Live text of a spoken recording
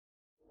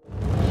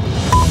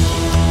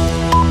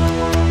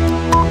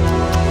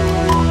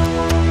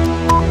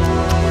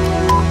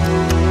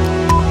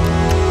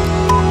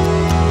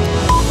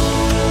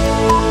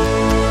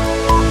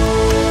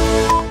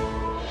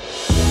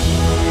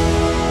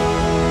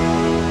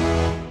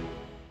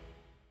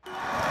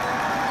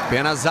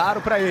Apenas aro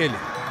para ele.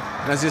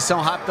 Transição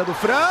rápida do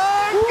Franca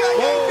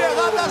e a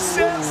enterrada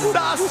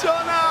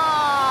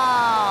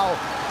sensacional!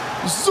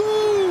 Zu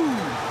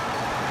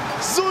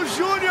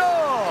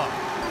Júnior!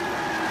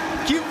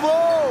 Que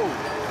voo!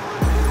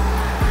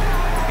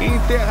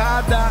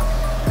 Enterrada,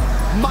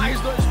 mais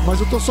 2. Mas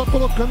eu tô só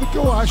colocando o que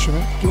eu acho,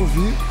 né? Que eu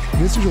vi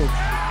nesse jogo.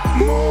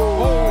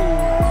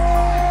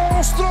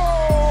 Monstro!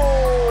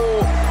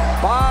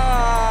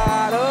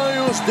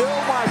 Paranhos deu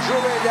uma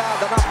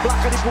joelhada na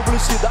placa de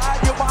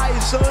publicidade,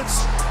 mas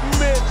antes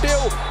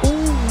meteu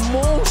um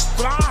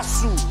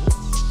monstraço.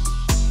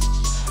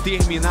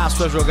 Terminar a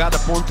sua jogada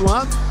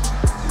pontuando.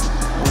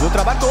 O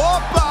trabalho.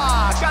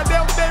 Opa! Cadê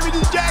o David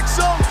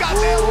Jackson?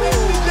 Cadê o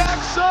David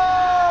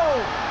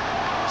Jackson?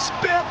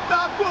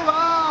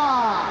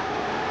 Espetacular!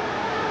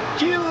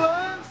 Que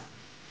lance!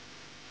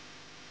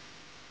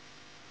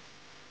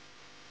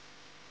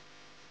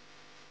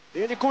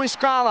 Ele com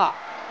escala.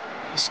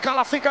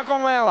 Escala fica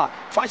com ela.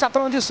 Faz a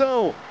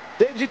transição.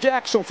 David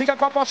Jackson fica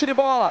com a posse de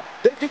bola.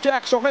 David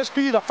Jackson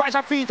respira, faz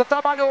a finta,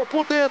 trabalhou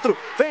por dentro.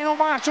 Vem no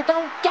macho, dá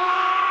um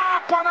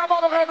tapa na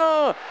bola do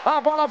Renan. A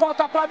bola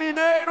volta para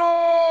Mineiro.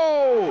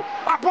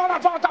 A bola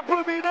volta para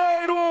o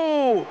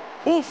Mineiro.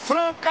 O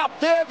Franca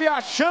teve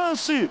a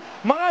chance.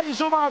 Mais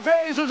uma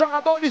vez os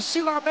jogadores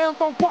se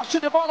lamentam.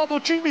 Posse de bola do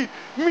time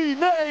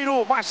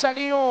mineiro.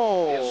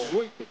 Marcelinho.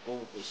 18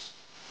 pontos.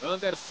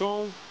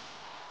 Anderson.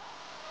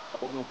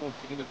 Acabou não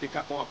conseguindo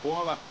ficar com a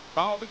bola.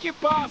 Paulo, que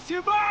passe,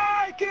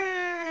 Mike!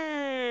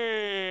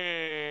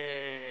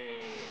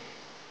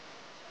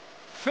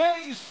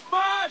 Fez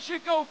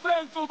mágica o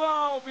Franco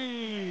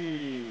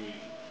Balbi!